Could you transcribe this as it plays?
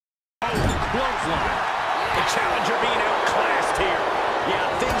clothesline. The challenger being outclassed here. Yeah,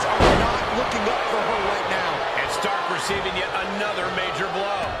 things are not looking up for her right now. And Stark receiving yet another major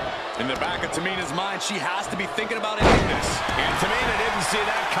blow. In the back of Tamina's mind, she has to be thinking about ending this. And Tamina didn't see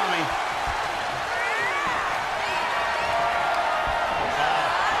that coming.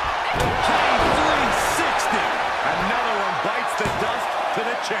 Another one bites the dust to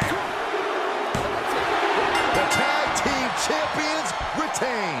the champ. The tag team champions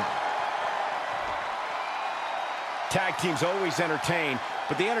retain. Tag teams always entertain,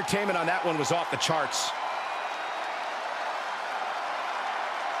 but the entertainment on that one was off the charts.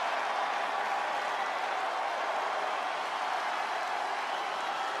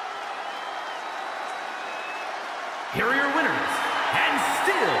 Here are your winners, and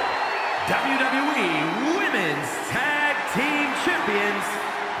still WWE Women's Tag Team Champions,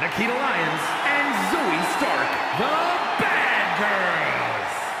 Nikkita Lyons and Zoey Stark, the Bad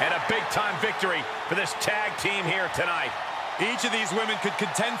Girls. And a big-time victory for this tag team here tonight. Each of these women could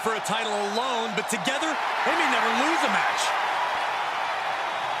contend for a title alone, but together, they may never lose a match.